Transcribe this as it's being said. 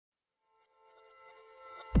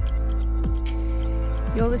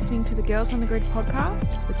You're listening to the Girls on the Grid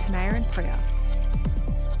podcast with Tanea and Priya.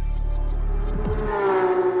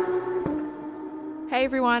 Hey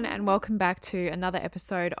everyone, and welcome back to another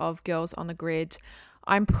episode of Girls on the Grid.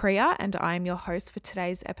 I'm Priya and I'm your host for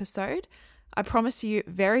today's episode. I promise you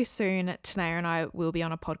very soon, Tanea and I will be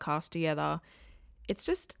on a podcast together. It's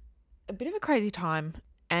just a bit of a crazy time.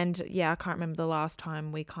 And yeah, I can't remember the last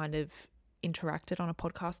time we kind of interacted on a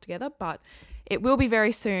podcast together, but it will be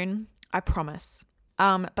very soon, I promise.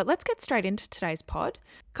 But let's get straight into today's pod.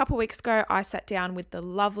 A couple of weeks ago, I sat down with the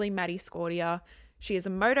lovely Maddi Scordia. She is a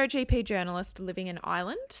MotoGP journalist living in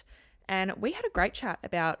Ireland, and we had a great chat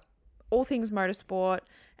about all things motorsport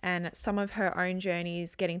and some of her own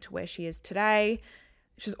journeys getting to where she is today.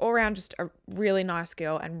 She's all around just a really nice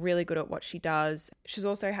girl and really good at what she does. She's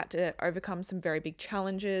also had to overcome some very big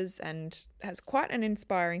challenges and has quite an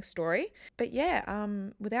inspiring story. But yeah,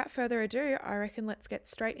 without further ado, I reckon let's get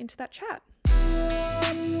straight into that chat.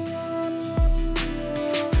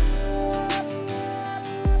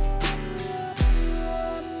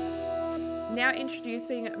 Now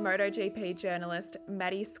introducing MotoGP journalist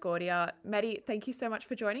Maddi Scordia. Maddi, thank you so much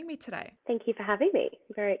for joining me today. Thank you for having me.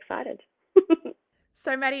 I'm very excited.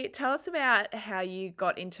 So Maddi, tell us about how you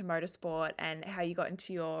got into motorsport and how you got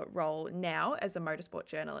into your role now as a motorsport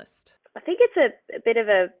journalist. I think it's a bit of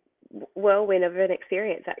a whirlwind of an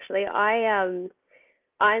experience, actually.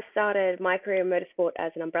 I started my career in motorsport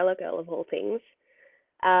as an umbrella girl, of all things.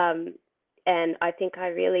 And I think I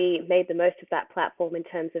really made the most of that platform in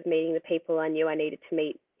terms of meeting the people I knew I needed to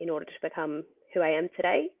meet in order to become who I am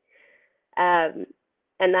today. And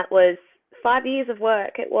that was 5 years of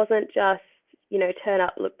work. It wasn't just, turn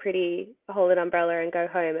up, look pretty, hold an umbrella and go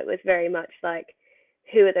home. It was very much like,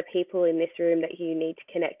 who are the people in this room that you need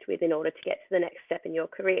to connect with in order to get to the next step in your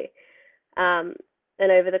career? And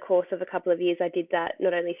over the course of a couple of years, I did that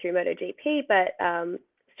not only through MotoGP, but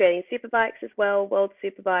Australian Superbikes as well, World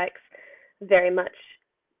Superbikes. Very much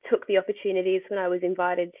took the opportunities when I was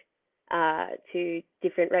invited to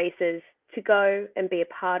different races to go and be a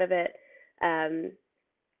part of it, and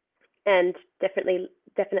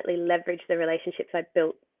definitely leverage the relationships I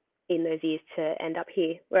built in those years to end up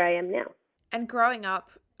here where I am now. And growing up,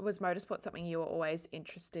 was motorsport something you were always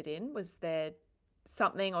interested in? Was there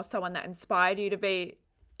something or someone that inspired you to be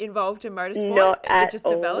involved in motorsport? Not it at just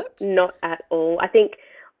all. Developed? Not at all. I think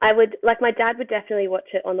I would, my dad would definitely watch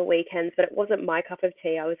it on the weekends, but it wasn't my cup of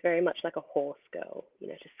tea. I was very much like a horse girl.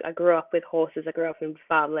 I grew up with horses. I grew up in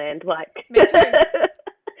farmland. Me too.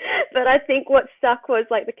 But I think what stuck was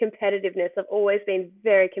the competitiveness. I've always been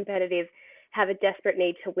very competitive, have a desperate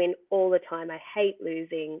need to win all the time. I hate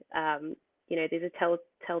losing. These are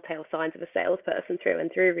telltale signs of a salesperson through and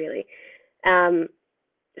through, really.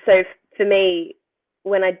 So for me,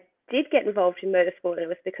 when I did get involved in motorsport, and it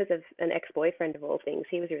was because of an ex-boyfriend of all things.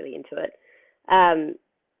 He was really into it.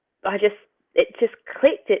 It just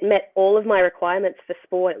clicked. It met all of my requirements for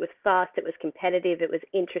sport. It was fast. It was competitive. It was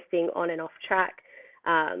interesting on and off track.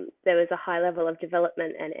 There was a high level of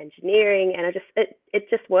development and engineering, and it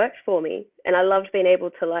just worked for me. And I loved being able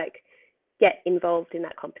to get involved in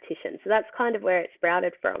that competition. So that's kind of where it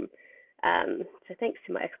sprouted from. So thanks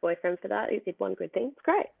to my ex-boyfriend for that. He did one good thing. It's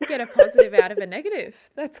great. Get a positive out of a negative.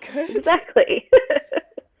 That's good. Exactly.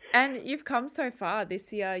 And you've come so far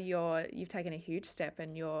this year. You've taken a huge step,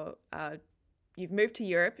 and you've moved to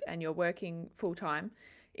Europe, and you're working full time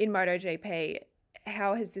in MotoGP.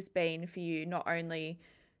 How has this been for you, not only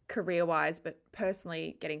career-wise but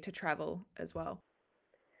personally, getting to travel as well?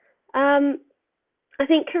 I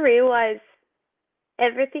think career-wise,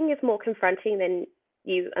 everything is more confronting than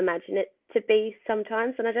you imagine it to be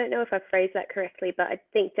sometimes. And I don't know if I phrased that correctly, but I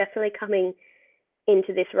think definitely coming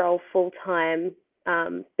into this role full-time,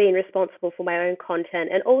 being responsible for my own content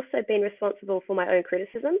and also being responsible for my own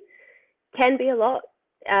criticism can be a lot.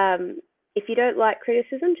 If you don't like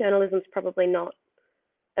criticism, journalism's probably not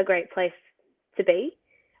a great place to be.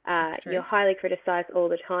 You're highly criticized all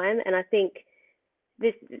the time. And I think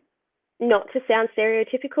this, not to sound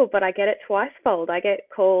stereotypical, but I get it twice-fold. I get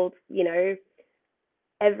called,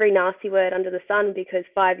 every nasty word under the sun because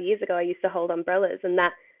 5 years ago I used to hold umbrellas, and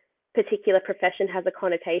that particular profession has a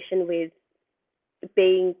connotation with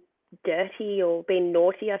being dirty or being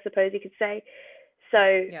naughty, I suppose you could say.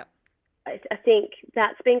 So yeah. I think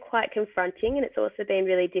that's been quite confronting, and it's also been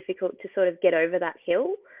really difficult to sort of get over that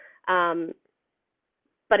hill.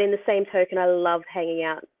 But in the same token, I love hanging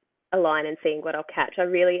out a line and seeing what I'll catch. I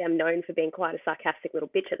really am known for being quite a sarcastic little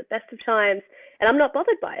bitch at the best of times, and I'm not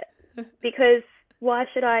bothered by it because why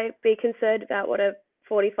should I be concerned about what a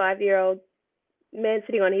 45-year-old man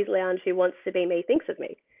sitting on his lounge who wants to be me thinks of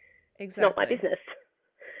me? Exactly. It's not my business.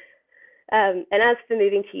 And as for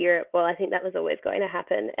moving to Europe, well, I think that was always going to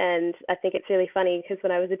happen. And I think it's really funny because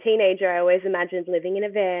when I was a teenager, I always imagined living in a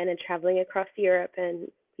van and traveling across Europe. And,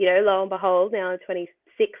 lo and behold, now I'm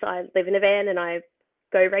 26, I live in a van and I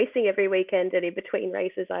go racing every weekend. And in between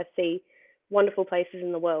races, I see wonderful places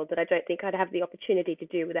in the world that I don't think I'd have the opportunity to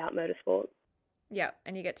do without motorsport. Yeah,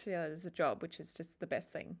 and you get to do it as a job, which is just the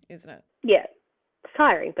best thing, isn't it? Yeah, it's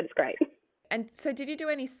tiring, but it's great. And so did you do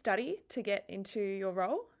any study to get into your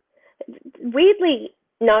role? Weirdly,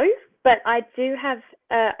 no, but I do have,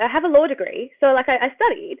 I have a law degree. So like I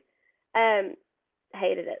studied, um,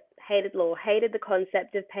 hated it, hated law, hated the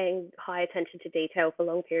concept of paying high attention to detail for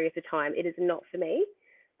long periods of time. It is not for me.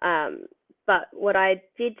 But what I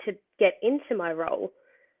did to get into my role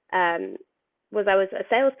um, was I was a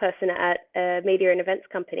salesperson at a media and events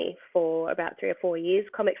company for about 3 or 4 years,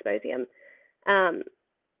 Comexposium. Um,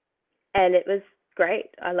 and it was great.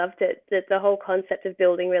 I loved it. The whole concept of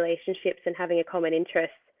building relationships and having a common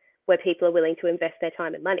interest where people are willing to invest their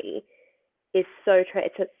time and money is such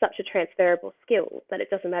a transferable skill that it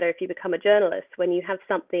doesn't matter if you become a journalist. When you have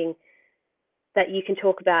something that you can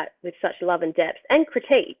talk about with such love and depth and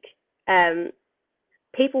critique,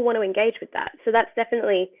 people want to engage with that. So that's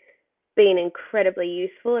definitely been incredibly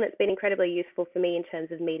useful, and it's been incredibly useful for me in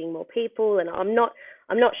terms of meeting more people. And I'm not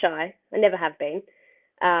shy. I never have been.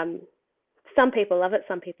 Some people love it,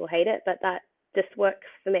 some people hate it, but that just works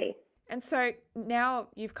for me. And so now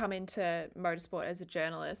you've come into motorsport as a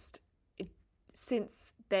journalist.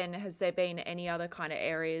 Since then, has there been any other kind of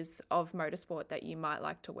areas of motorsport that you might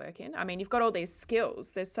like to work in? I mean, you've got all these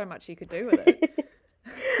skills. There's so much you could do with it.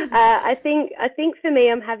 I think for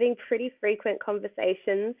me, I'm having pretty frequent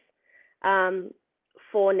conversations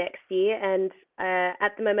for next year, and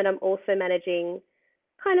at the moment, I'm also managing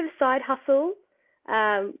kind of a side hustle,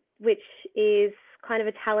 which is kind of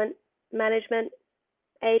a talent management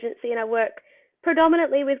agency, and I work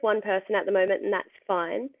predominantly with one person at the moment, and that's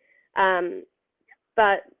fine.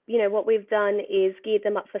 But what we've done is geared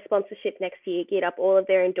them up for sponsorship next year, geared up all of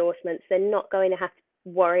their endorsements. They're not going to have to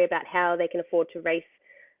worry about how they can afford to race,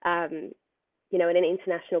 in an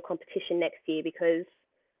international competition next year because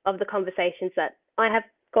of the conversations that I have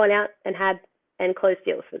gone out and had and closed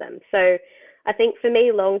deals for them. So I think for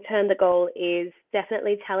me, long term, the goal is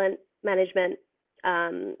definitely talent management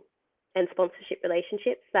and sponsorship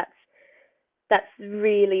relationships. That's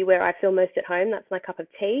really where I feel most at home. That's my cup of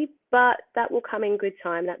tea, but that will come in good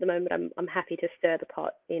time. And at the moment, I'm happy to stir the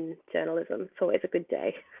pot in journalism. It's always a good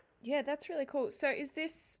day. Yeah, that's really cool. So is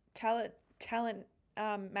this talent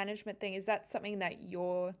management thing, is that something that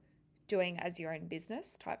you're doing as your own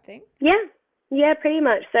business type thing? Yeah, pretty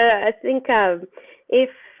much. So I think if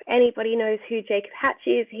anybody knows who Jacob Hatch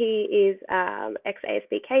is, he is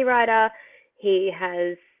ex-ASBK rider. He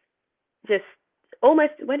has just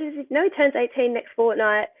almost, when is he? No, he turns 18 next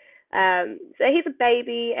fortnight. So he's a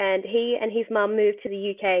baby, and he and his mum moved to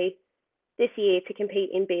the UK this year to compete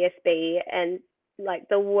in BSB, and like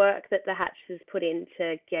the work that the Hatches put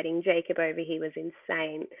into getting Jacob over here was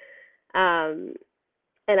insane.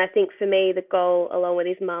 And I think for me, the goal, along with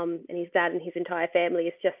his mum and his dad and his entire family,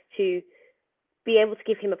 is just to be able to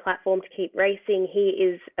give him a platform to keep racing. He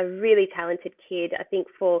is a really talented kid. I think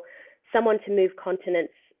for someone to move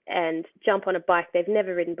continents and jump on a bike they've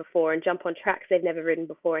never ridden before and jump on tracks they've never ridden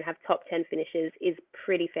before and have top 10 finishes is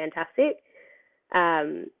pretty fantastic.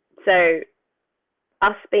 So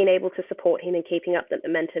us being able to support him and keeping up that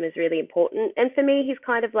momentum is really important. And for me, he's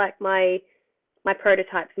kind of like my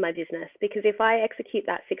prototype for my business, because if I execute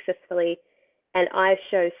that successfully and I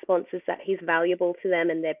show sponsors that he's valuable to them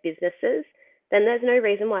and their businesses, then there's no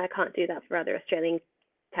reason why I can't do that for other Australian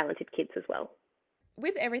talented kids as well.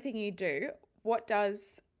 With everything you do, what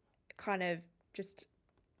does kind of just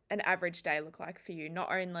an average day look like for you,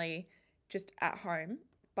 not only just at home,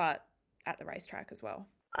 but at the racetrack as well?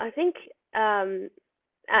 I think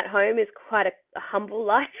at home is quite a humble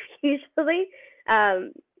life usually.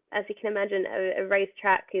 As you can imagine, a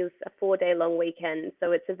racetrack is a 4-day long weekend,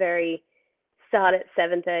 so it's a very start at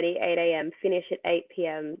 7:30, 8 a.m., finish at 8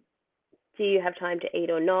 p.m. Do you have time to eat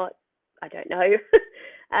or not? I don't know.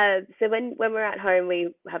 So when we're at home,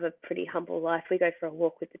 we have a pretty humble life. We go for a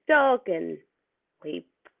walk with the dog, and we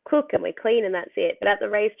cook and we clean, and that's it. But at the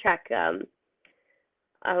racetrack, I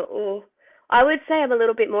would say I'm a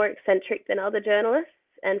little bit more eccentric than other journalists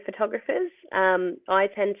and photographers. I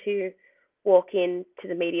tend to walk into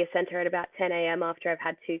the media centre at about 10 a.m. after I've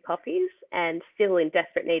had 2 coffees and still in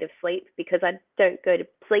desperate need of sleep, because I don't go to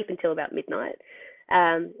sleep until about midnight.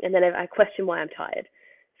 And then I question why I'm tired.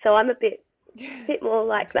 So I'm a bit more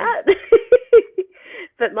like that.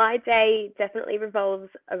 But my day definitely revolves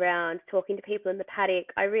around talking to people in the paddock.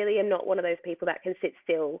 I really am not one of those people that can sit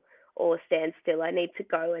still or stand still. I need to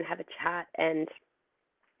go and have a chat. And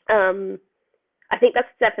um, I think that's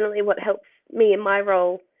definitely what helps me in my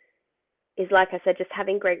role is, like I said, just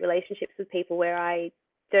having great relationships with people where I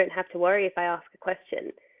don't have to worry if I ask a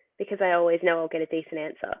question because I always know I'll get a decent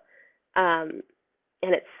answer. And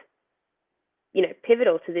it's,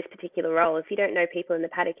 pivotal to this particular role. If you don't know people in the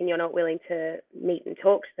paddock and you're not willing to meet and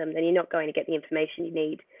talk to them, then you're not going to get the information you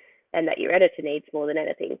need and that your editor needs more than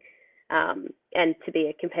anything, and to be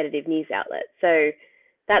a competitive news outlet. So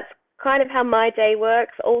that's kind of how my day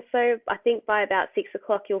works. Also, I think by about 6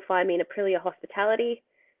 o'clock, you'll find me in Aprilia hospitality.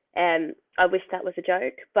 I wish that was a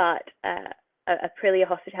joke, but Aprilia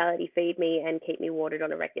hospitality feed me and keep me watered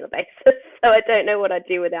on a regular basis. So I don't know what I'd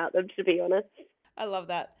do without them, to be honest. I love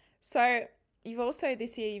that. So you've also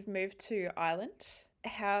this year you've moved to Ireland.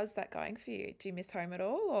 How's that going for you? Do you miss home at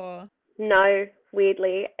all, or? No,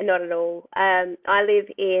 weirdly, not at all. I live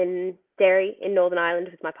in Derry in Northern Ireland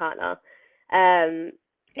with my partner. Um,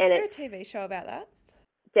 Is and there a it's TV show about that?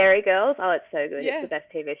 Derry Girls. Oh, it's so good. It's Yeah. the best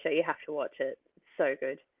TV show. You have to watch it. It's so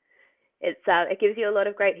good. It gives you a lot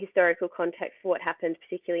of great historical context for what happened,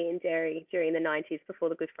 particularly in Derry during the 90s before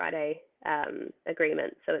the Good Friday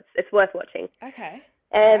agreement. So it's worth watching. Okay.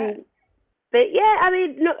 All right. Um, but yeah, I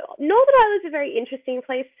mean, Northern Ireland's a very interesting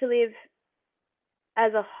place to live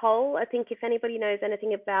as a whole. I think if anybody knows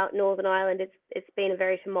anything about Northern Ireland, it's been a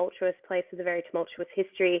very tumultuous place with a very tumultuous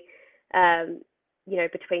history,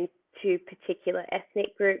 between two particular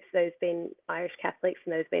ethnic groups, those being Irish Catholics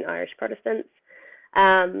and those being Irish Protestants.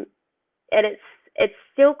 Um, and it's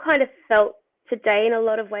still kind of felt today in a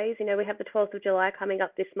lot of ways. We have the 12th of July coming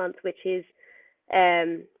up this month, which is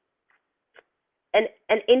um,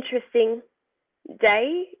 an interesting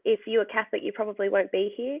day. If you're Catholic, you probably won't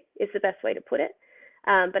be here, is the best way to put it.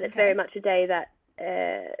 But it's very Okay. much a day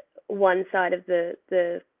that one side of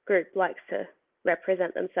the group likes to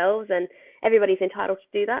represent themselves, and everybody's entitled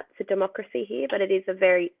to do that. It's a democracy here, but it is a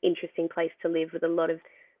very interesting place to live with a lot of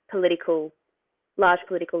large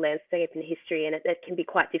political landscape and history, and it can be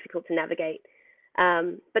quite difficult to navigate.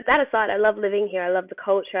 But that aside, I love living here. I love the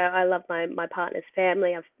culture. I love my partner's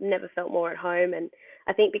family. I've never felt more at home, and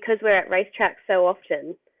I think because we're at racetracks so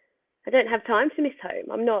often, I don't have time to miss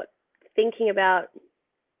home. I'm not thinking about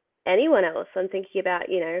anyone else. I'm thinking about,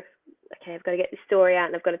 okay, I've got to get this story out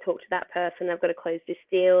and I've got to talk to that person. I've got to close this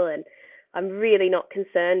deal. And I'm really not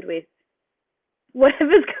concerned with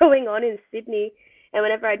whatever's going on in Sydney. And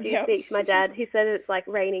whenever I do Yep. speak to my dad, he says it's like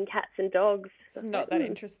raining cats and dogs. It's So it's not that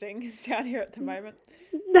interesting down here at the moment.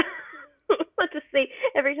 I just see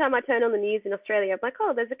every time I turn on the news in Australia, I'm like,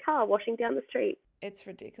 oh, there's a car washing down the street. It's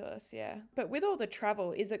ridiculous, yeah. But with all the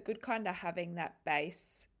travel, is it good kind of having that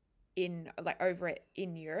base in like over it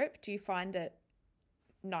in Europe? Do you find it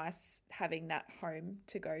nice having that home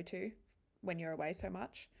to go to when you're away so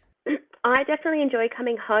much? I definitely enjoy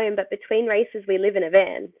coming home, but between races, we live in a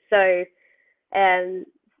van. So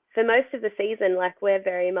for most of the season, like we're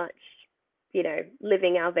very much,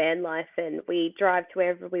 living our van life, and we drive to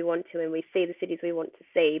wherever we want to and we see the cities we want to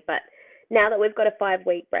see. But now that we've got a 5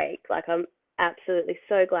 week break, like I'm absolutely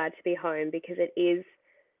so glad to be home because it is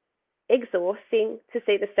exhausting to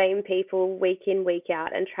see the same people week in, week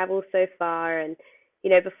out and travel so far. And,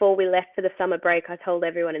 before we left for the summer break, I told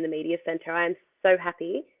everyone in the media centre, I am so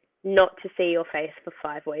happy not to see your face for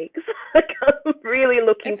 5 weeks. Like, I'm really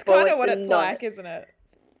looking It's kind forward of what to it's not. like, isn't it?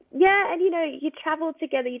 Yeah, and you travel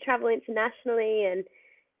together, you travel internationally, and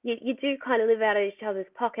you do kind of live out of each other's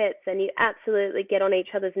pockets, and you absolutely get on each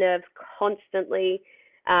other's nerves constantly.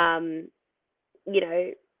 Um, you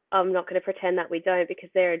know, I'm not going to pretend that we don't, because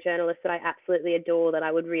there are journalists that I absolutely adore that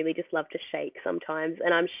I would really just love to shake sometimes,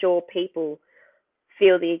 and I'm sure people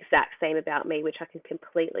feel the exact same about me, which I can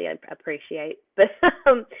completely appreciate. But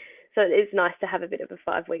so it's nice to have a bit of a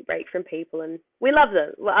 5 week break from people, and we love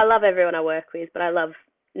them. Well, I love everyone I work with, but I love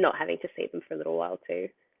not having to see them for a little while too.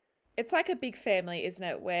 It's like a big family, isn't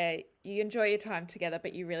it? Where you enjoy your time together,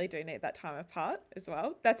 but you really do need that time apart as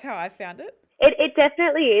well. That's how I found it. It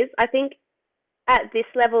definitely is. I think at this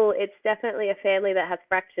level, it's definitely a family that has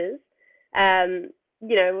fractures. Um,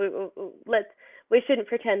 we shouldn't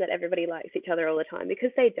pretend that everybody likes each other all the time,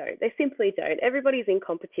 because they don't. They simply don't. Everybody's in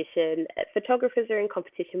competition. Photographers are in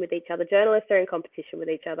competition with each other. Journalists are in competition with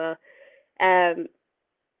each other. Um,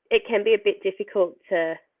 it can be a bit difficult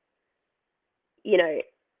to, you know,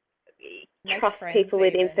 Make trust friends people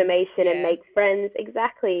with even. information and Yeah. make friends.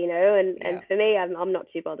 Exactly, and Yeah. for me, I'm not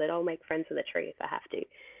too bothered. I'll make friends with a tree if I have to.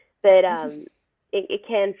 But it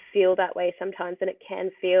can feel that way sometimes, and it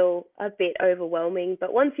can feel a bit overwhelming.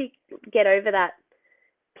 But once you get over that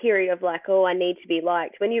period of like, oh, I need to be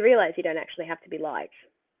liked, when you realize you don't actually have to be liked.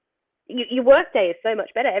 Your work day is so much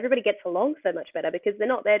better. Everybody gets along so much better because they're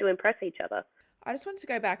not there to impress each other. I just wanted to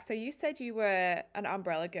go back. So you said you were an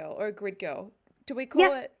umbrella girl or a grid girl. Do we Yeah,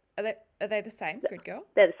 call it, are they the same, grid girl?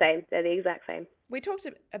 they're the same. They're the exact same. We talked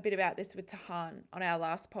a bit about this with Tahan on our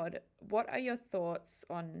last pod. What are your thoughts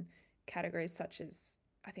on categories such as,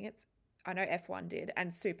 I know F1 did,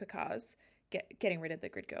 and supercars getting rid of the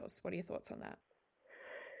grid girls? What are your thoughts on that?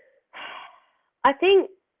 I think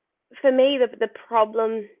for me, the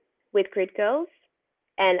problem with grid girls,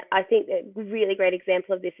 and I think a really great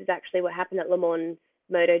example of this is actually what happened at Le Mans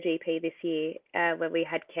MotoGP this year, where we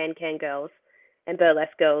had can girls and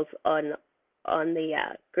burlesque girls on the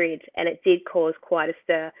grid, and it did cause quite a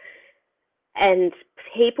stir. And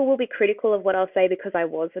people will be critical of what I'll say because I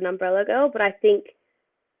was an umbrella girl, but I think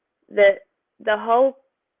that the whole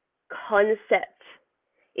concept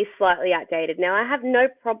is slightly outdated. Now, I have no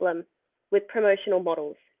problem with promotional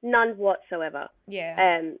models, none whatsoever.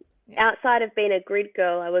 Yeah. Outside of being a grid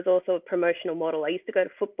girl, I was also a promotional model. I used to go to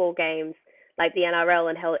football games like the NRL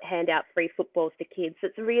and hand out free footballs to kids.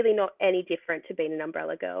 It's really not any different to being an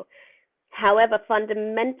umbrella girl. However,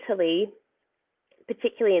 fundamentally,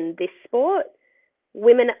 particularly in this sport,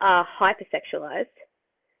 women are hypersexualized,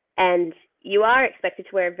 and you are expected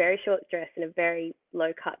to wear a very short dress and a very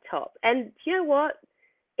low cut top. And you know what?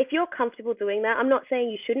 If you're comfortable doing that, I'm not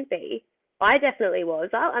saying you shouldn't be. I definitely was.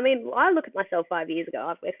 I mean, I look at myself 5 years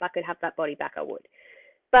ago. If I could have that body back, I would.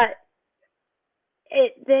 But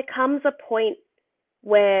there comes a point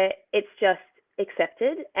where it's just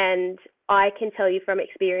accepted. And I can tell you from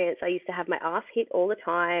experience, I used to have my ass hit all the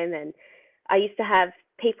time, and I used to have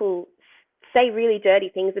people say really dirty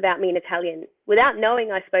things about me in Italian without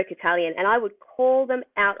knowing I spoke Italian, and I would call them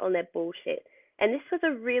out on their bullshit. And this was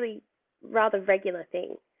a really rather regular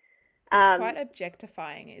thing. It's quite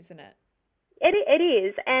objectifying, isn't it? It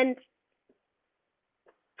is, and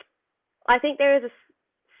I think there is a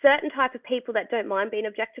certain type of people that don't mind being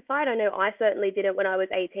objectified. I know I certainly didn't when I was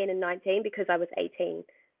 18 and 19 because I was 18,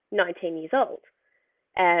 19 years old.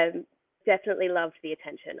 Definitely loved the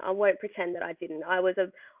attention. I won't pretend that I didn't.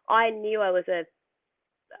 I knew I was a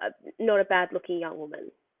not a bad looking young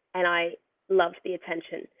woman, and I loved the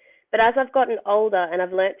attention. But as I've gotten older and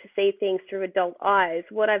I've learnt to see things through adult eyes,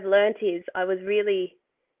 what I've learnt is I was really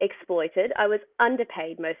exploited. I was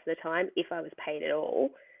underpaid most of the time, if I was paid at all.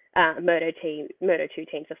 Moto 2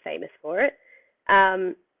 teams are famous for it.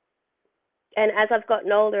 And as I've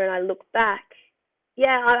gotten older and I look back,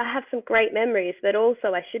 yeah, I have some great memories, but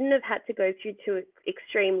also I shouldn't have had to go through to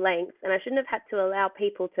extreme lengths, and I shouldn't have had to allow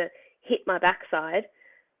people to hit my backside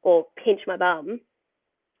or pinch my bum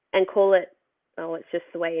and call it, oh, it's just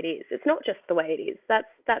the way it is. It's not just the way it is.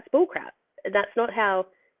 That's bullcrap. That's not how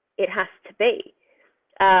it has to be.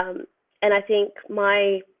 And I think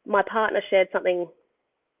my partner shared something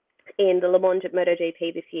in the Le Mans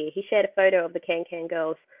MotoGP this year. He shared a photo of the can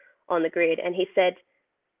girls on the grid, and he said,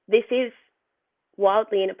 this is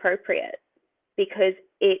wildly inappropriate because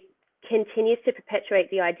it continues to perpetuate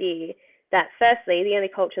the idea that, firstly, the only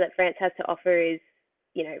culture that France has to offer is,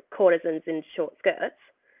 you know, courtesans in short skirts.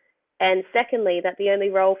 And secondly, that the only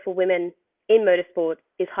role for women in motorsport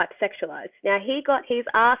is hypersexualized. Now, he got his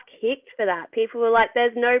ass kicked for that. People were like,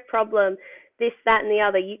 there's no problem, this, that, and the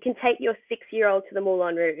other. You can take your 6-year-old to the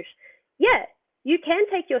Moulin Rouge. Yeah, you can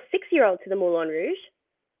take your 6-year-old to the Moulin Rouge.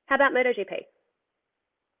 How about MotoGP?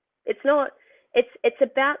 It's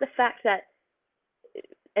about the fact that,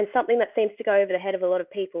 and something that seems to go over the head of a lot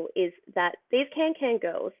of people, is that these can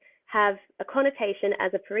girls have a connotation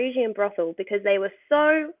as a Parisian brothel because they were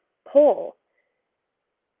so poor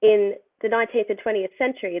in the 19th and 20th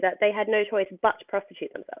century that they had no choice but to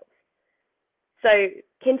prostitute themselves. So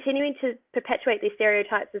continuing to perpetuate these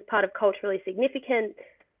stereotypes as part of culturally significant,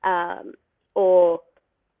 or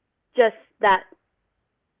just that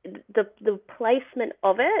the placement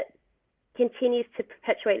of it continues to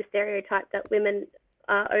perpetuate the stereotype that women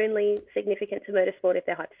are only significant to motorsport if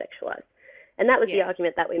they're hypersexualized. And that was the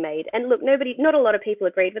argument that we made. And look, not a lot of people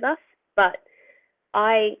agreed with us, but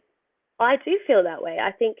I do feel that way.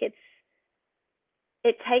 I think it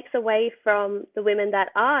takes away from the women that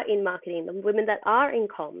are in marketing, the women that are in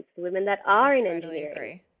comms, the women that are in engineering.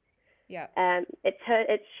 Agree. Yeah.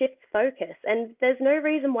 It shifts focus, and there's no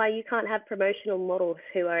reason why you can't have promotional models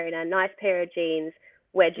who are in a nice pair of jeans,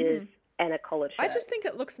 wedges, and a collared shirt. I just think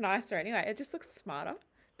it looks nicer anyway. It just looks smarter.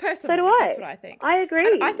 Personally, so do I. That's what I think. I agree.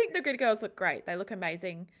 And I think the grid girls look great. They look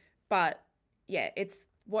amazing, but yeah, it's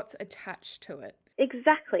what's attached to it.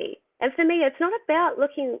 Exactly. And for me, it's not about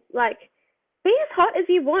looking like, be as hot as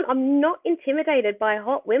you want. I'm not intimidated by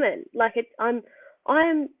hot women. Like, I'm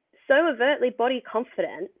I'm so overtly body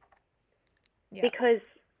confident because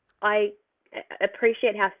I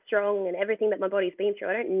appreciate how strong and everything that my body's been through.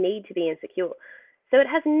 I don't need to be insecure. So it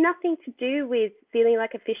has nothing to do with feeling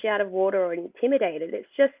like a fish out of water or intimidated. It's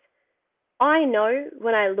just, I know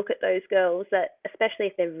when I look at those girls that, especially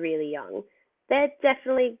if they're really young, they're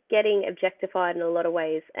definitely getting objectified in a lot of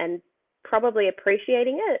ways and probably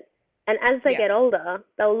appreciating it. And as they get older,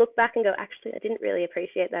 they'll look back and go, actually, I didn't really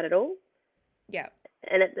appreciate that at all. Yeah.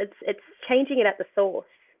 And it's changing it at the source.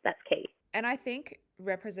 That's key. And I think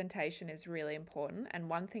representation is really important. And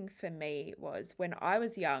one thing for me was when I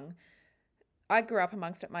was young, I grew up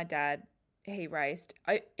amongst it. My dad, he raced.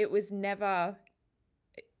 I was never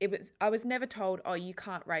told, oh, you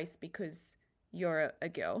can't race because you're a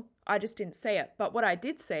girl. I just didn't see it. But what I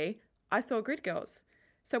did see, I saw grid girls.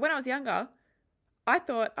 So when I was younger, I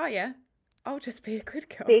thought, oh yeah, I'll just be a grid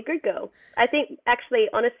girl. Be a grid girl. I think, actually,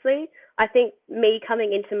 honestly, I think me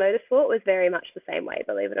coming into motorsport was very much the same way,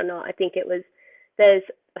 believe it or not. I think it was, there's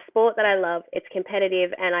a sport that I love, it's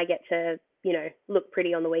competitive, and I get to, look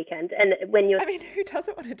pretty on the weekend. And when you're... I mean, who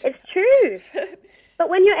doesn't want to do It's true. But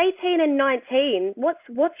when you're 18 and 19,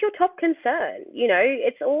 what's your top concern?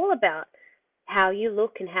 It's all about how you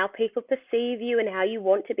look and how people perceive you and how you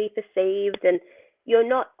want to be perceived. And you're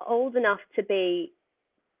not old enough to be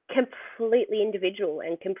completely individual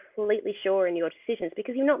and completely sure in your decisions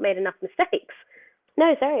because you've not made enough mistakes.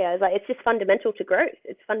 No, sorry, I was like, it's just fundamental to growth.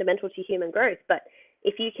 It's fundamental to human growth. But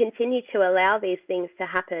if you continue to allow these things to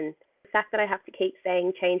happen, the fact that I have to keep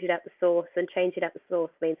saying change it at the source, and change it at the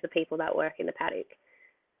source means the people that work in the paddock.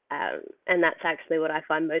 And that's actually what I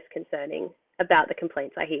find most concerning about the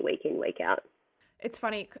complaints I hear week in, week out. It's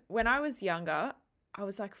funny, when I was younger, I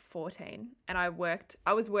was like 14 and I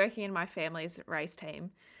was working in my family's race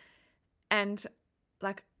team, and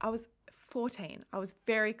like I was 14. I was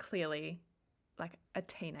very clearly like a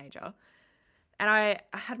teenager, and I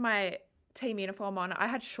had my team uniform on. I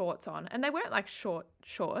had shorts on, and they weren't like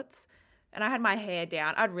shorts, and I had my hair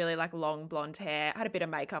down. I had really like long blonde hair. I had a bit of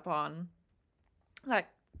makeup on, like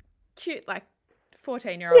cute, like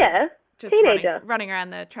 14-year-old. Yeah, just teenager. running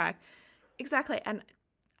around the track. Exactly. And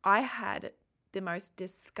I had the most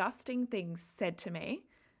disgusting things said to me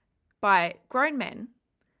by grown men.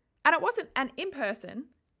 And it wasn't in person,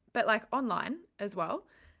 but like online as well.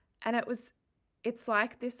 And it's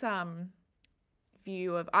like this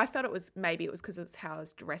view of, I felt maybe it was because it was how I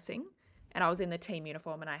was dressing, and I was in the team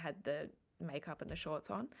uniform and I had the makeup and the shorts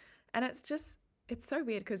on. And it's so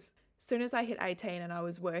weird because as soon as I hit 18 and I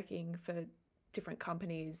was working for different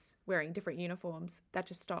companies wearing different uniforms, that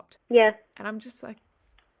just stopped. Yeah. And I'm just like,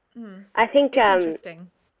 I think it's interesting.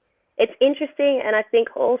 It's interesting, and I think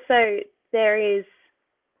also there is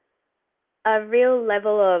a real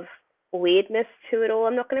level of weirdness to it all.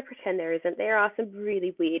 I'm not going to pretend there isn't. There are some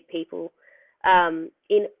really weird people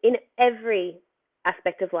in every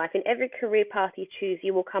aspect of life. In every career path you choose,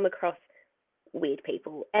 you will come across weird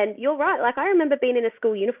people. And you're right. Like, I remember being in a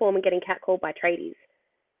school uniform and getting catcalled by tradies.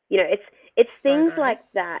 It's So things gross.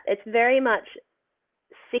 like that. It's very much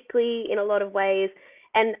sickly in a lot of ways.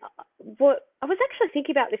 And what I was actually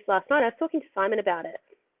thinking about this last night. I was talking to Simon about it.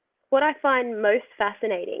 What I find most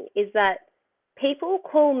fascinating is that people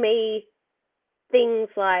call me things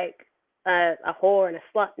like a whore and a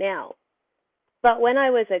slut now. But when I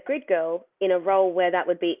was a grid girl in a role where that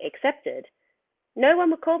would be accepted, no one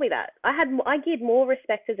would call me that. I get more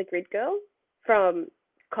respect as a grid girl from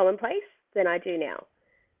commonplace than I do now.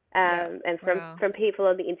 And from people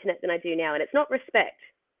on the internet than I do now. And it's not respect.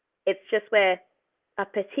 It's just where a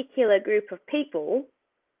particular group of people,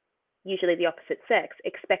 usually the opposite sex,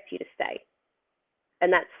 expect you to stay.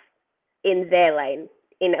 And that's in their lane,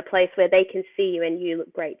 in a place where they can see you and you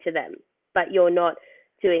look great to them, but you're not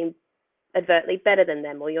doing overtly better than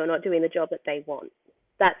them, or you're not doing the job that they want.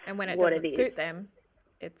 That's and when it what doesn't it is. suit them,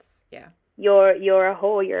 it's You're a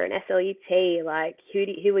whore, you're an SLUT, like who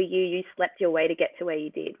are you? You slept your way to get to where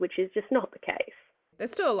you did, which is just not the case.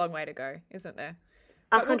 There's still a long way to go, isn't there?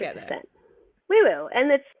 But 100%. we'll get there. We will,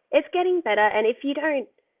 and it's getting better. And if you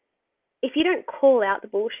don't call out the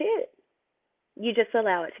bullshit, you just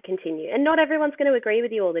allow it to continue. And not everyone's going to agree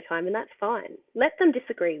with you all the time, and that's fine. Let them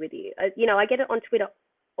disagree with you. I get it on Twitter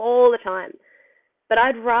all the time, but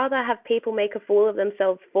I'd rather have people make a fool of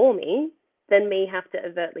themselves for me than me have to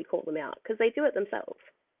overtly call them out, because they do it themselves.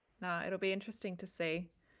 No, it'll be interesting to see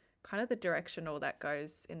kind of the direction all that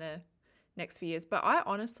goes in the next few years. But I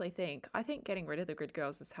honestly think getting rid of the grid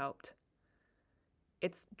girls has helped.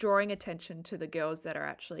 It's drawing attention to the girls that are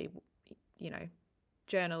actually,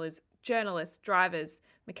 journalists, drivers,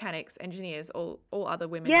 mechanics, engineers, all other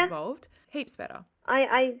women Yeah, involved, heaps better.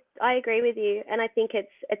 I agree with you, and I think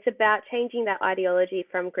it's about changing that ideology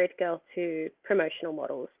from grid girl to promotional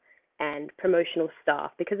models and promotional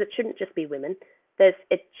staff, because it shouldn't just be women.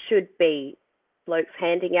 It should be blokes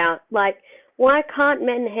handing out, like, why can't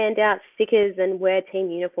men hand out stickers and wear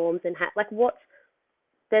team uniforms and hat? Like,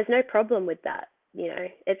 there's no problem with that.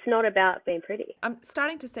 It's not about being pretty. I'm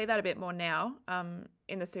starting to see that a bit more now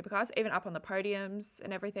in the supercars, even up on the podiums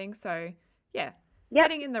and everything. So, yeah, Yep,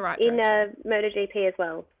 heading in the right in direction. MotoGP as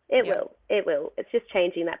well. It Yep. will. It will. It's just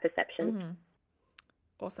changing that perception. Mm-hmm.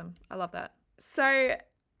 Awesome. I love that. So,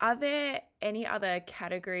 are there any other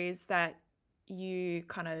categories that you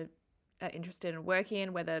kind of are interested in working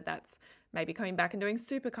in, whether that's maybe coming back and doing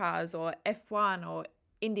supercars or F1 or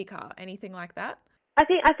IndyCar, anything like that? I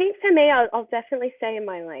think for me, I'll definitely stay in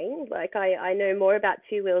my lane. Like, I know more about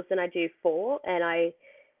two wheels than I do four, and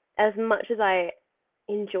as much as I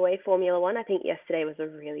enjoy Formula One, I think yesterday was a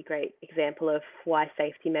really great example of why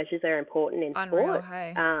safety measures are important in Unreal, sport.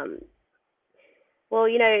 hey. Well,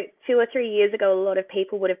 2 or 3 years ago, a lot of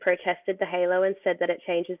people would have protested the halo and said that it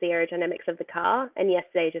changes the aerodynamics of the car, and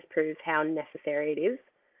yesterday just proves how necessary it is.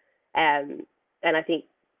 And I think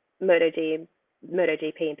MotoGP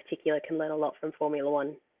in particular can learn a lot from Formula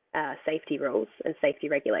One safety rules and safety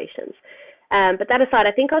regulations. But that aside,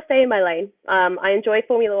 I think I'll stay in my lane. I enjoy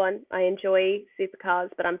Formula One. I enjoy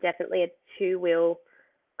supercars, but I'm definitely a two-wheel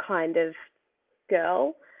kind of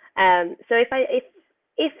girl. So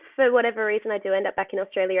if for whatever reason I do end up back in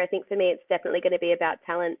Australia, I think for me it's definitely going to be about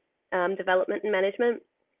talent development and management,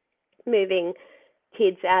 moving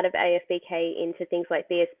kids out of AFBK into things like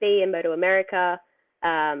BSB and Moto America,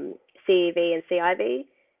 CEV and CIV,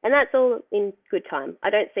 and that's all in good time. I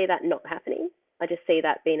don't see that not happening. I just see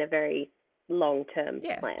that being a very long-term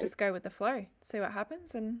plan. Just go with the flow, see what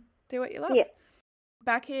happens and do what you love. Yeah.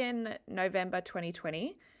 Back in November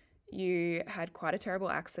 2020, you had quite a terrible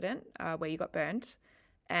accident where you got burned.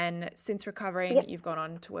 And since recovering, Yep. you've gone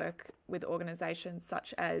on to work with organisations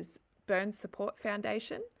such as Burn Support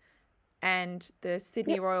Foundation and the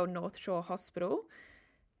Sydney Yep. Royal North Shore Hospital.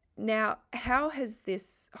 Now, how has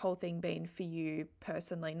this whole thing been for you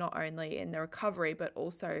personally, not only in the recovery, but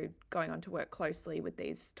also going on to work closely with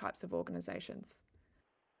these types of organisations?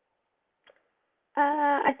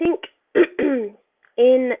 I think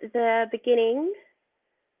in the beginning,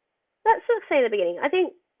 let's sort of say the beginning. I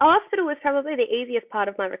think hospital was probably the easiest part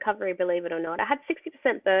of my recovery, believe it or not. I had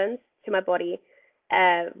 60% burns to my body,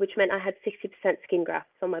 which meant I had 60% skin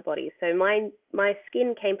grafts on my body. So my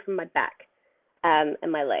skin came from my back and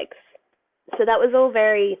my legs. So that was all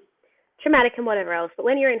very traumatic and whatever else. But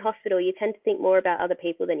when you're in hospital, you tend to think more about other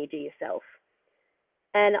people than you do yourself.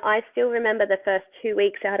 And I still remember the first 2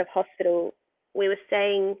 weeks out of hospital, we were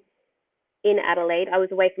staying in Adelaide. I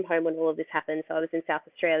was away from home when all of this happened, so I was in South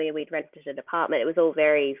Australia. We'd rented an apartment. It was all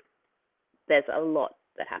there's a lot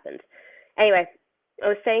that happened. Anyway, I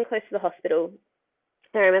was staying close to the hospital.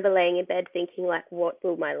 I remember laying in bed thinking, like, what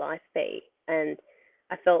will my life be? And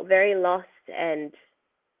I felt very lost. And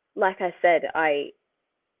like I said, I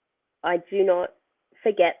do not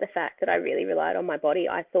forget the fact that I really relied on my body.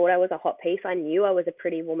 I thought I was a hot piece. I knew I was a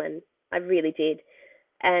pretty woman. I really did.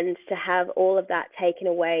 And to have all of that taken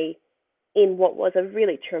away in what was a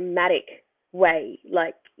really traumatic way,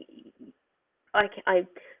 like, I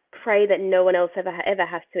pray that no one else ever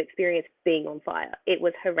has to experience being on fire. It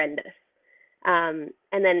was horrendous. And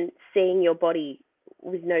then seeing your body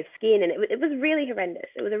with no skin, and it was really horrendous.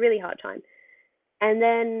 It was a really hard time. And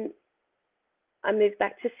then I moved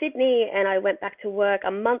back to Sydney and I went back to work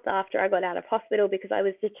a month after I got out of hospital because I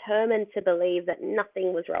was determined to believe that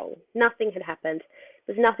nothing was wrong. Nothing had happened.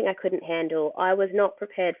 There was nothing I couldn't handle. I was not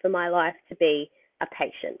prepared for my life to be a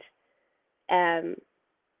patient. And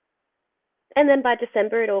then by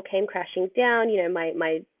December, it all came crashing down.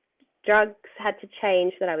 My drugs had to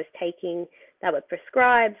change that I was taking that were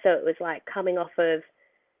prescribed. So it was like coming off of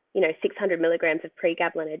 600 milligrams of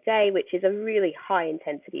pregabalin a day, which is a really high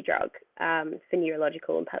intensity drug for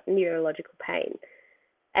neurological pain.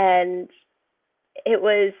 And it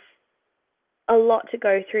was a lot to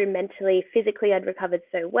go through mentally. Physically, I'd recovered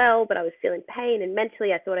so well, but I was feeling pain, and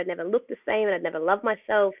mentally I thought I'd never look the same and I'd never love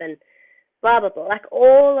myself and blah, blah, blah. Like,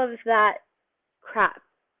 all of that crap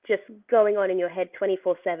just going on in your head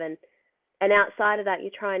 24/7. And outside of that,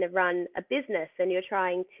 you're trying to run a business and you're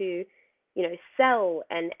trying to sell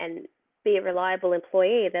and be a reliable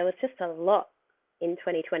employee. There was just a lot in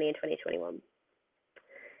 2020 and 2021.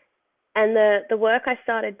 And the work I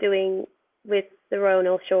started doing with the Royal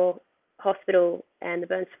North Shore Hospital and the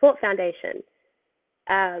Burn Support Foundation,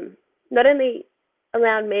 not only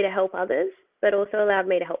allowed me to help others, but also allowed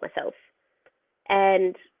me to help myself.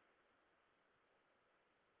 And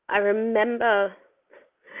I remember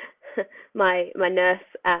my nurse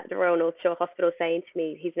at the Royal North Shore Hospital saying to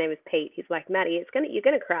me, his name was Pete, he's like, Maddie, you're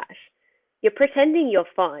gonna crash. You're pretending you're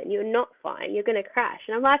fine. You're not fine. You're gonna crash.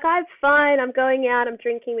 And I'm like, I'm fine. I'm going out. I'm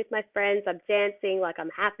drinking with my friends. I'm dancing. Like, I'm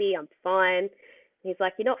happy. I'm fine. And he's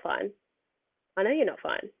like, you're not fine. I know you're not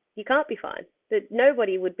fine. You can't be fine. But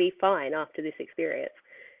nobody would be fine after this experience.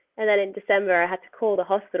 And then in December, I had to call the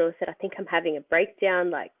hospital and said, I think I'm having a breakdown.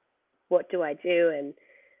 Like, what do I do? And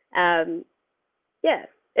yeah,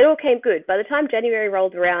 it all came good. By the time January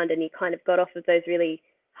rolled around and you kind of got off of those really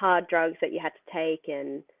hard drugs that you had to take,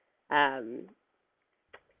 and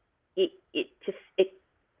it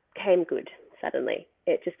came good suddenly.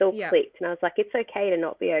 It just all clicked, and I was like, it's okay to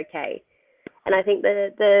not be okay. And I think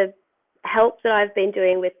the help that I've been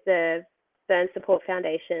doing with the Burn Support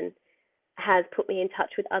Foundation has put me in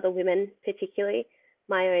touch with other women, particularly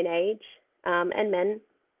my own age, and men,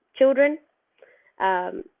 children.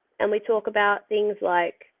 And we talk about things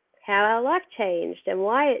like how our life changed and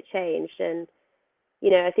why it changed. And,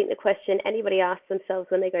 I think the question anybody asks themselves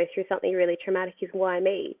when they go through something really traumatic is, why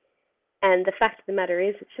me? And the fact of the matter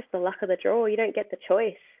is, it's just the luck of the draw. You don't get the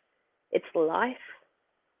choice. It's life.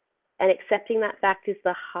 And accepting that fact is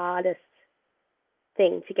the hardest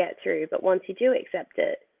thing to get through. But once you do accept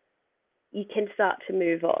it, you can start to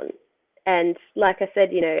move on. And like I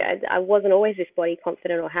said, I wasn't always this body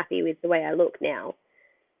confident or happy with the way I look now.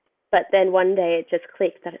 But then one day it just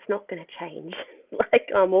clicked that it's not going to change. Like,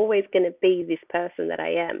 I'm always going to be this person that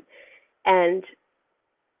I am. And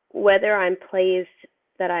whether I'm pleased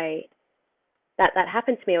that that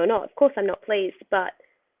happened to me or not, of course I'm not pleased, but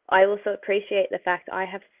I also appreciate the fact I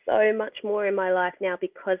have so much more in my life now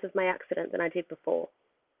because of my accident than I did before.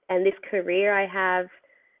 And this career I have,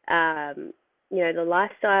 the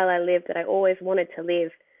lifestyle I live that I always wanted to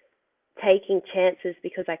live, taking chances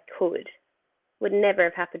because I could, would never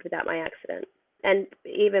have happened without my accident. And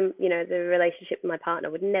even, the relationship with my partner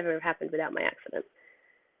would never have happened without my accident.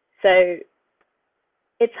 So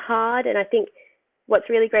it's hard. And I think what's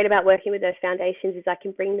really great about working with those foundations is I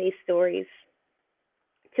can bring these stories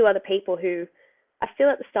to other people who are still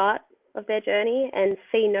at the start of their journey and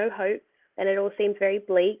see no hope, and it all seems very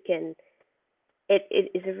bleak. And it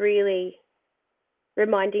is really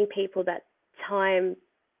reminding people that time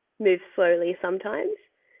moves slowly sometimes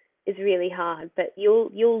is really hard, but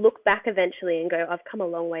you'll look back eventually and go, I've come a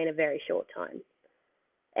long way in a very short time.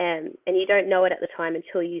 And you don't know it at the time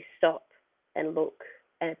until you stop and look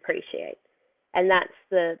and appreciate. And that's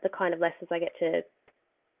the kind of lessons I get to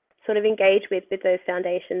sort of engage with those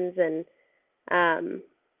foundations. And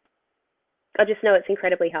I just know it's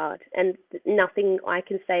incredibly hard, and nothing I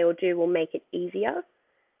can say or do will make it easier,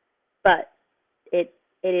 but it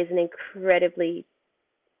is an incredibly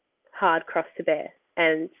hard cross to bear.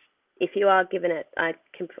 And if you are given it, I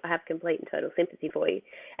have complete and total sympathy for you.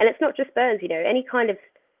 And it's not just burns, any kind of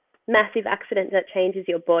massive accident that changes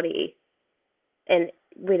your body and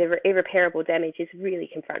with irreparable damage is really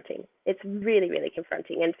confronting. It's really, really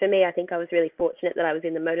confronting. And for me, I think I was really fortunate that I was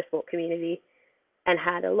in the motorsport community and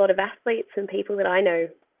had a lot of athletes and people that I know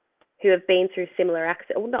who have been through similar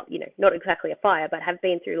accidents, well, not exactly a fire, but have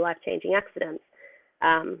been through life-changing accidents,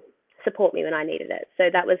 support me when I needed it. So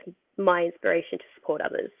that was my inspiration to support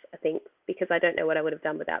others, I think, because I don't know what I would have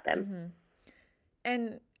done without them. Mm-hmm.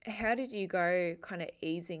 And how did you go kind of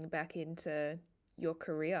easing back into your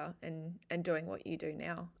career and doing what you do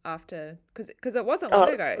now after, because it wasn't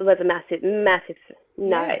long ago? It was a massive,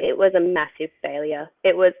 it was a massive failure.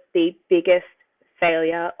 It was the biggest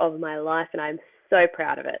failure of my life, and I'm so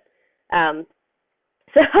proud of it.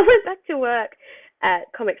 So I went back to work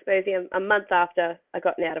at Comexposium a month after I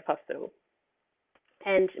gotten out of hospital.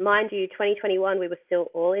 And mind you, 2021, we were still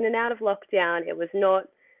all in and out of lockdown. It was not,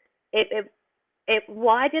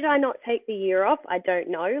 why did I not take the year off? I don't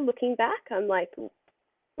know. Looking back, I'm like,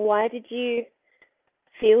 why did you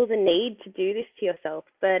feel the need to do this to yourself?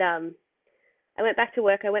 But I went back to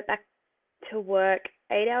work. I went back to work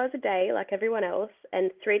 8 hours a day like everyone else,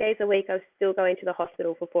 and 3 days a week I was still going to the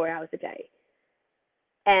hospital for 4 hours a day.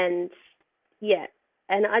 And yeah,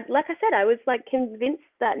 and like I said, I was like convinced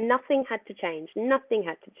that nothing had to change. Nothing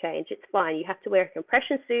had to change. It's fine. You have to wear a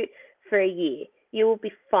compression suit for a year. You will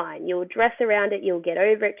be fine. You'll dress around it. You'll get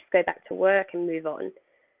over it. Just go back to work and move on.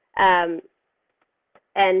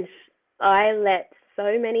 And I let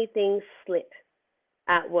so many things slip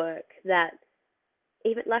at work that,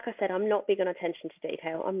 even like I said, I'm not big on attention to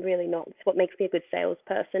detail. I'm really not. It's what makes me a good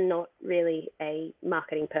salesperson, not really a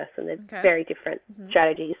marketing person. They're very different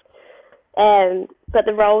strategies. But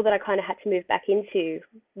the role that I kind of had to move back into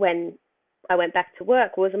when I went back to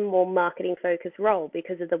work was a more marketing focused role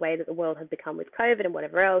because of the way that the world had become with COVID and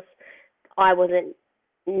whatever else. I wasn't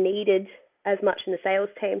needed as much in the sales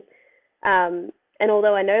team. And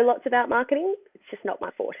although I know lots about marketing, it's just not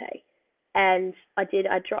my forte. And I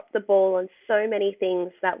dropped the ball on so many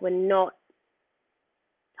things that were not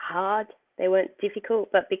hard, they weren't difficult,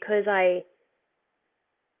 but because I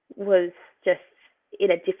was just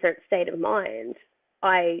in a different state of mind,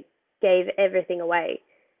 I gave everything away.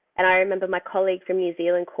 And I remember my colleague from New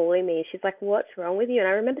Zealand calling me. She's like, "What's wrong with you?" And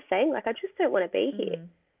I remember saying, like, "I just don't want to be here.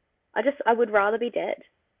 I would rather be dead."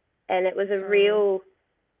 And it was That's a horrible. real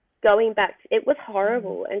going back. It was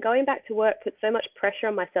horrible. And going back to work put so much pressure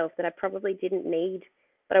on myself that I probably didn't need.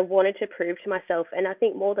 But I wanted to prove to myself, and I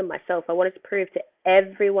think more than myself, I wanted to prove to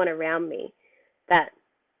everyone around me that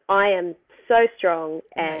I am so strong.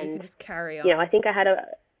 And that you can And, just carry I on. think I had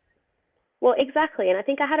well, exactly. And I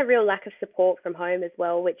think I had a real lack of support from home as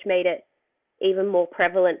well, which made it even more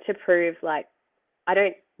prevalent to prove, like, I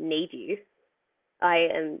don't need you. I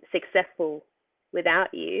am successful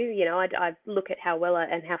without you. I look at how well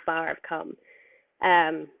and how far I've come.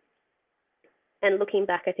 Um, and looking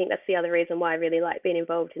back, I think that's the other reason why I really like being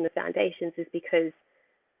involved in the foundations is because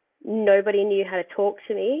nobody knew how to talk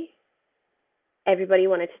to me. Everybody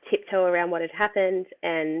wanted to tiptoe around what had happened,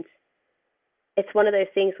 and it's one of those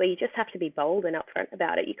things where you just have to be bold and upfront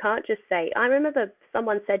about it. You can't just say, I remember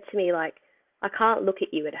someone said to me, like, "I can't look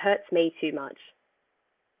at you, it hurts me too much."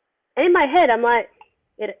 And in my head, I'm like,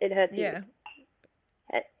 it hurts you. Yeah.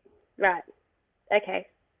 Right. Okay.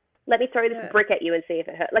 Let me throw this Yeah. brick at you and see if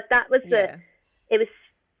it hurts. Like, Yeah. it was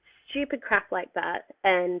stupid crap like that.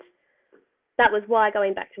 And that was why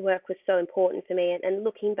going back to work was so important for me. And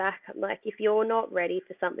looking back, I'm like, if you're not ready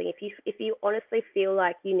for something, if you honestly feel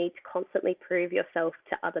like you need to constantly prove yourself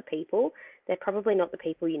to other people, they're probably not the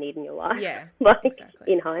people you need in your life. Yeah. Like,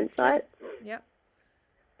 Exactly. in That's true. hindsight. Yep.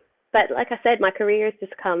 But like I said, my career has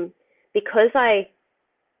just come because I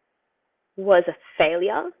was a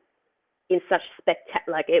failure in such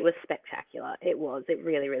like, it was spectacular. It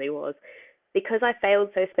really, really was. Because I failed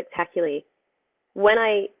so spectacularly, when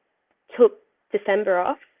I took December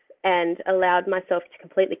off and allowed myself to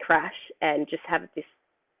completely crash and just have this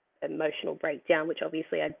emotional breakdown, which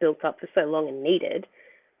obviously I'd built up for so long and needed,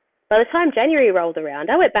 by the time January rolled around,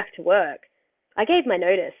 I went back to work. I gave my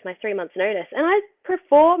notice, my 3 months notice, and I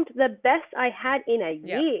performed the best I had in a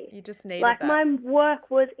Yeah. year. You just needed Like, that. my work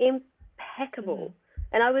was impeccable.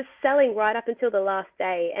 And I was selling right up until the last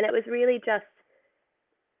day. And it was really just,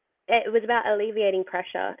 it was about alleviating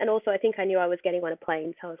pressure. And also, I think I knew I was getting on a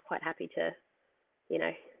plane, so I was quite happy to, you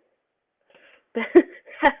know,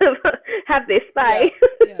 have this Yeah. bay.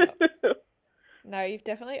 Yeah. No, you've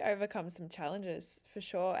definitely overcome some challenges for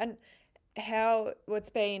sure. And it's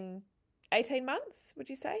been 18 months, would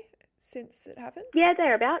you say, since it happened? Yeah,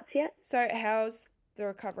 thereabouts, yeah. So how's the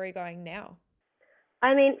recovery going now?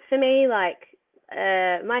 I mean, for me, like,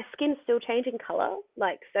 my skin's still changing color.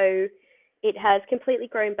 Like, so it has completely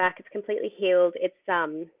grown back. It's completely healed. It's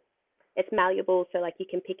malleable, so like you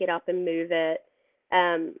can pick it up and move it.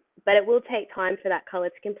 But it will take time for that color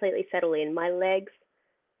to completely settle in. My legs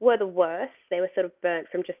were the worst. They were sort of burnt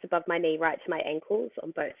from just above my knee right to my ankles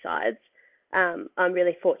on both sides. I'm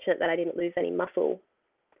really fortunate that I didn't lose any muscle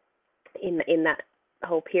in that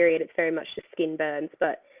whole period. It's very much just skin burns,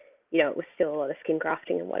 but it was still a lot of skin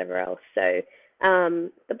grafting and whatever else. So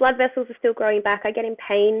the blood vessels are still growing back. I get in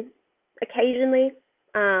pain occasionally.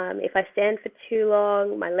 If I stand for too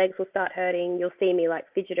long, my legs will start hurting. You'll see me like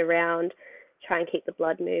fidget around, try and keep the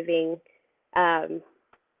blood moving.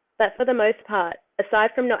 But for the most part,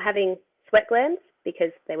 aside from not having sweat glands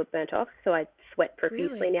because they were burnt off, so I sweat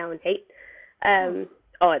profusely Really? now in heat.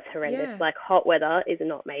 Oh, It's horrendous. yeah. Like, hot weather is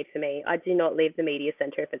not made for me. I do not leave the media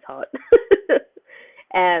center if it's hot.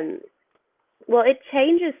 um, well, it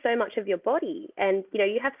changes so much of your body, and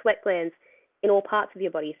you have sweat glands in all parts of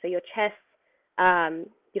your body. So your chest,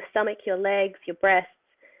 your stomach, your legs, your breasts.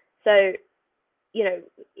 So you know,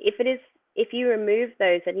 if you remove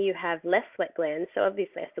those and you have less sweat glands, so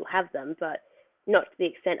obviously I still have them, but not to the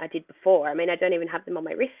extent I did before. I mean, I don't even have them on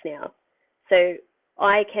my wrists now. So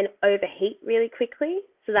I can overheat really quickly.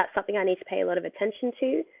 So that's something I need to pay a lot of attention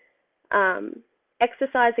to.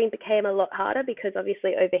 Exercising became a lot harder because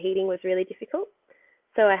obviously overheating was really difficult.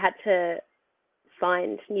 So I had to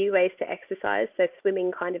find new ways to exercise. So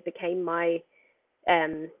swimming kind of became my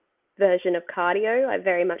version of cardio. I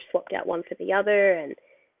very much swapped out one for the other. And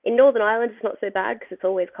in Northern Ireland, it's not so bad because it's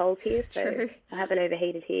always cold here. So True. I haven't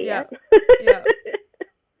overheated here Yeah. yet. Yeah.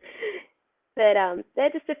 But they're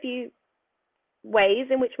just a few ways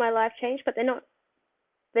in which my life changed, but they're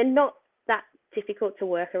not that difficult to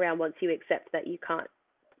work around once you accept that you can't,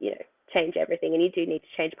 change everything, and you do need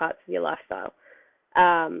to change parts of your lifestyle.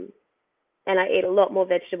 Um, and I eat a lot more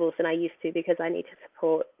vegetables than I used to because I need to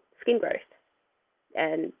support skin growth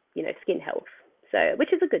and, skin health. So,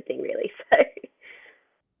 which is a good thing, really. So,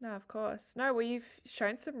 No, of course. No, well, you've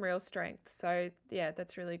shown some real strength. So, yeah,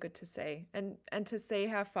 that's really good to see. And to see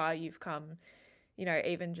how far you've come,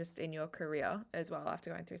 even just in your career as well after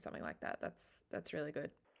going through something like that. That's really good.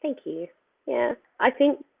 thank you. Yeah, I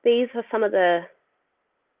think these are some of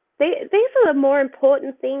these are the more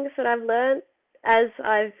important things that I've learned as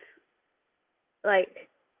I've like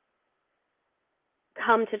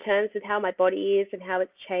come to terms with how my body is and how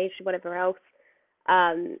it's changed and whatever else.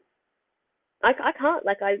 Um, I can't,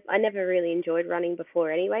 I never really enjoyed running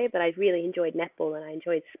before anyway, but I really enjoyed netball and I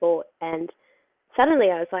enjoyed sport. And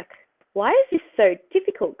suddenly I was like, why is this so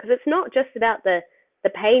difficult? Because it's not just about the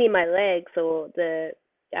pain in my legs or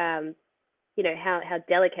um, how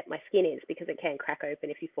delicate my skin is, because it can crack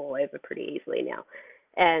open if you fall over pretty easily now.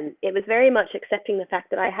 And it was very much accepting the fact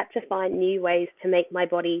that I had to find new ways to make my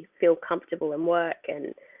body feel comfortable and work.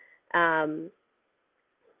 And um,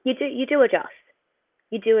 you do adjust.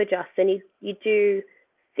 You do adjust, and you do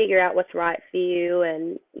figure out what's right for you.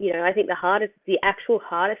 And I think the actual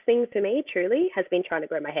hardest thing for me, truly, has been trying to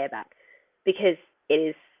grow my hair back, because it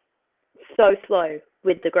is so slow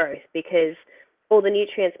with the growth, because all the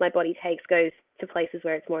nutrients my body takes goes to places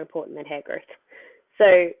where it's more important than hair growth. So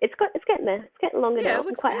it's getting there. It's getting longer Yeah, now. it I'm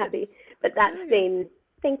looks quite good. happy. But Looks that's really good. been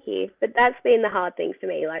thank you. But that's been the hard things for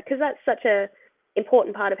me, because that's such a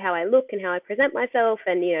important part of how I look and how I present myself.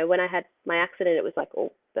 And when I had my accident, it was like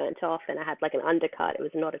all burnt off, and I had like an undercut. It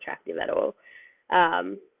was not attractive at all.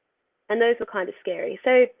 Um, and those were kind of scary.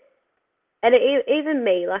 So, and even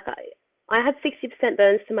me, like I had 60%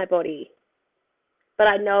 burns to my body, but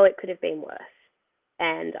I know it could have been worse,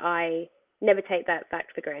 and I never take that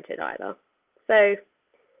fact for granted either. So,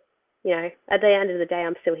 at the end of the day,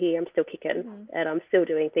 I'm still here, I'm still kicking, Mm-hmm. and I'm still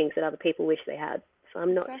doing things that other people wish they had. So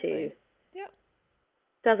I'm not too, Exactly. Yeah.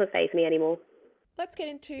 doesn't faze me anymore. Let's get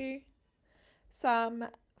into some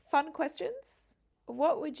fun questions.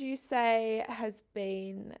 What would you say has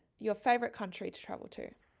been your favorite country to travel to?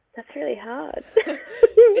 That's really hard.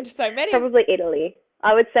 Been to so many. Probably Italy.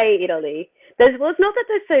 I would say Italy. It's not that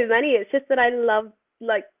there's so many, it's just that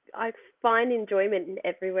I find enjoyment in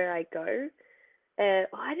everywhere I go.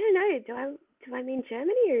 I don't know. Do I mean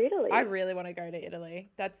Germany or I Italy? really want to go to Italy.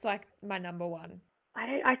 That's like my number one. I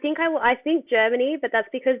don't. I think I will. I think Germany, but that's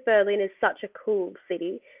because Berlin is such a cool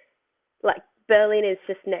city. Like Berlin is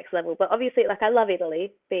just next level. But obviously, like I love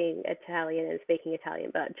Italy, being Italian and speaking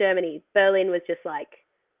Italian. But Germany, Berlin was just like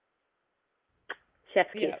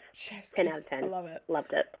chef's kiss. Yeah, chef's 10 out kiss. of I 10. love it.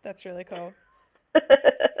 Loved it. That's really cool.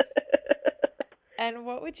 And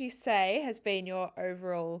what would you say has been your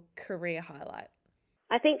overall career highlight?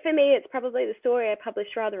 I think for me, it's probably the story I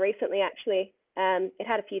published rather recently, actually. It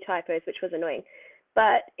had a few typos, which was annoying.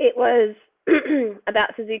 But it was about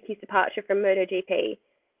Suzuki's departure from MotoGP.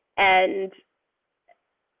 And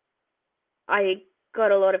I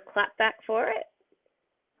got a lot of clapback for it,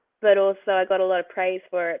 but also I got a lot of praise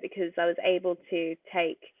for it because I was able to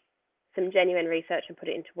take some genuine research and put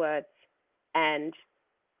it into words and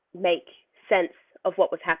make sense of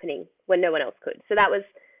what was happening when no one else could. So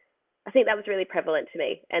I think that was really prevalent to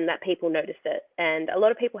me, and that people noticed it. And a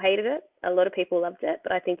lot of people hated it, a lot of people loved it,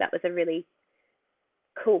 but I think that was a really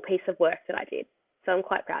cool piece of work that I did. So I'm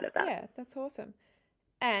quite proud of that. Yeah, that's awesome.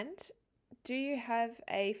 And do you have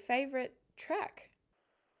a favorite track?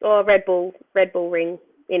 Or Red Bull Ring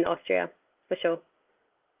in Austria, for sure.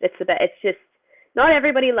 It's the best. It's just not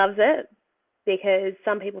everybody loves it because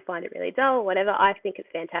some people find it really dull. Whatever. I think it's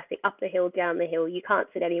fantastic. Up the hill, down the hill. You can't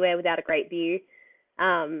sit anywhere without a great view.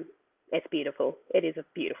 Um, it's beautiful. It is a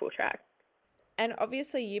beautiful track. And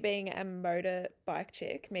obviously, you being a motorbike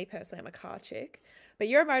chick, me personally, I'm a car chick, but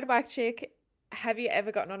you're a motorbike chick. Have you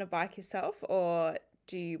ever gotten on a bike yourself, or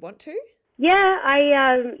do you want to? Yeah,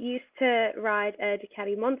 I used to ride a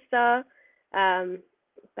Ducati Monster um,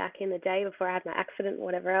 back in the day before I had my accident and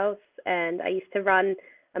whatever else, and I used to run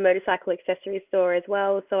a motorcycle accessory store as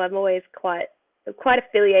well. So I'm always quite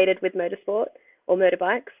affiliated with motorsport or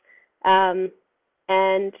motorbikes. Um,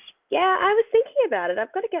 and yeah, I was thinking about it.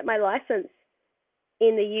 I've got to get my license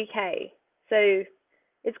in the UK, so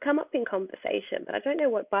it's come up in conversation, but I don't know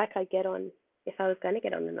what bike I get on if I was going to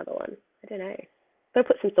get on another one. I don't know. Got to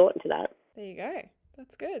put some thought into that. There you go.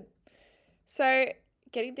 That's good. So,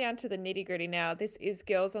 getting down to the nitty gritty now, this is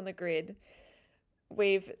Girls on the Grid.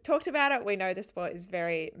 We've talked about it. We know the sport is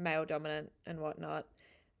very male dominant and whatnot.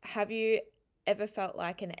 Have you ever felt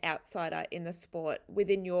like an outsider in the sport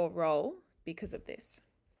within your role because of this?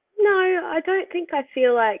 No, I don't think I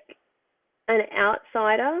feel like an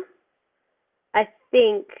outsider. I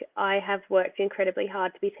think I have worked incredibly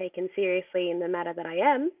hard to be taken seriously in the matter that I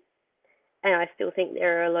am. And I still think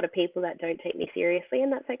there are a lot of people that don't take me seriously,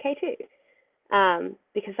 and that's okay too,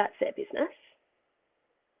 because that's their business.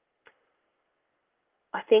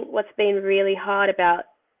 I think what's been really hard about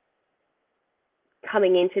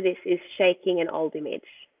coming into this is shaking an old image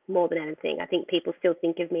more than anything. I think people still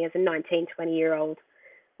think of me as a 19, 20-year-old,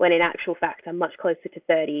 when in actual fact I'm much closer to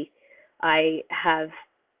 30. I've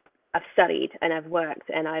studied and I've worked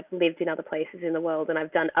and I've lived in other places in the world and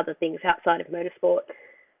I've done other things outside of motorsport.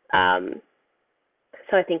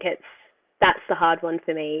 So I think that's the hard one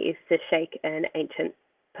for me, is to shake an ancient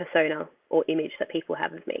persona or image that people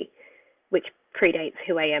have of me, which predates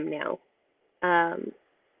who I am now.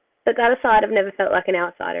 But that aside, I've never felt like an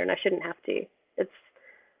outsider, and I shouldn't have to. It's,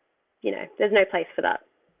 there's no place for that.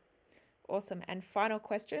 Awesome. And final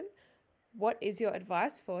question, what is your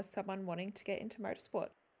advice for someone wanting to get into motorsport?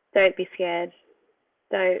 Don't be scared.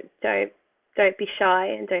 Don't be shy,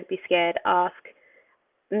 and don't be scared.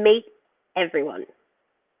 Meet everyone.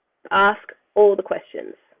 Ask all the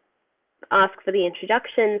questions. Ask for the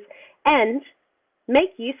introductions, and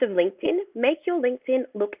make use of LinkedIn. Make your LinkedIn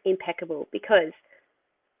look impeccable, because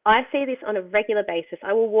I see this on a regular basis.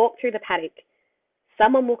 I will walk through the paddock.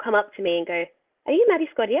 Someone will come up to me and go, "Are you Maddi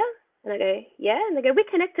Scordia?" And I go, "Yeah." And they go, "We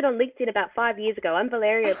connected on LinkedIn about 5 years ago. I'm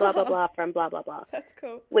Valeria, blah, blah, blah, from blah, blah, blah. That's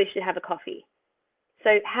cool. We should have a coffee."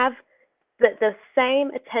 So have the same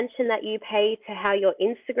attention that you pay to how your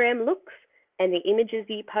Instagram looks and the images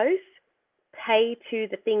you post, pay to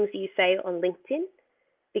the things you say on LinkedIn,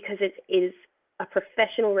 because it is a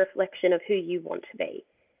professional reflection of who you want to be.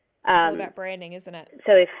 It's all about branding, isn't it?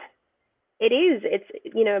 So if it is,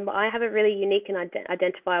 I have a really unique and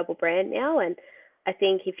identifiable brand now, and I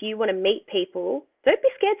think if you want to meet people, don't be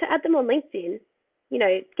scared to add them on LinkedIn.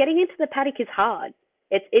 Getting into the paddock is hard.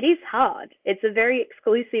 It is hard. It's a very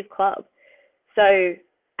exclusive club. So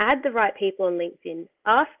add the right people on LinkedIn.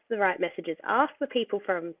 Ask the right messages. Ask the people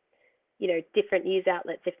from, different news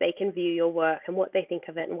outlets if they can view your work and what they think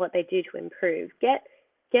of it and what they do to improve. Get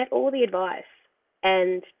all the advice,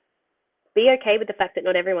 and be okay with the fact that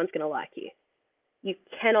not everyone's going to like you. You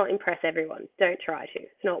cannot impress everyone. Don't try to.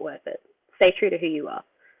 It's not worth it. Stay true to who you are.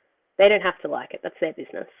 They don't have to like it. That's their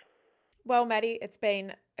business. Well, Maddi, it's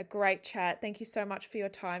been a great chat. Thank you so much for your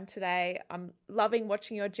time today. I'm loving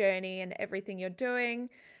watching your journey and everything you're doing.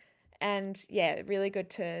 And yeah, really good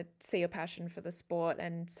to see your passion for the sport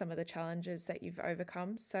and some of the challenges that you've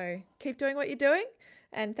overcome. So keep doing what you're doing.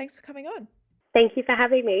 And thanks for coming on. Thank you for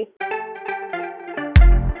having me.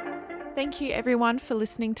 Thank you everyone for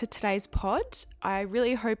listening to today's pod. I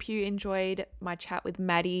really hope you enjoyed my chat with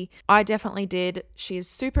Maddi. I definitely did. She is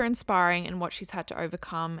super inspiring in what she's had to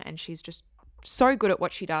overcome, and she's just so good at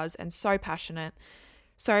what she does and so passionate.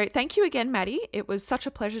 So thank you again, Maddi. It was such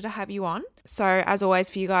a pleasure to have you on. So as always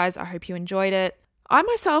for you guys, I hope you enjoyed it. I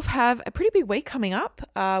myself have a pretty big week coming up.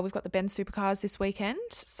 We've got the Ben Supercars this weekend,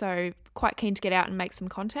 so quite keen to get out and make some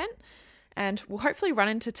content. And we'll hopefully run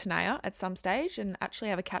into Tanea at some stage and actually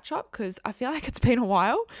have a catch up, because I feel like it's been a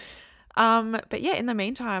while. But yeah, in the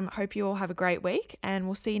meantime, hope you all have a great week, and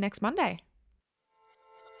we'll see you next Monday.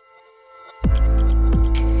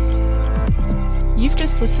 You've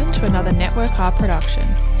just listened to another Network R production.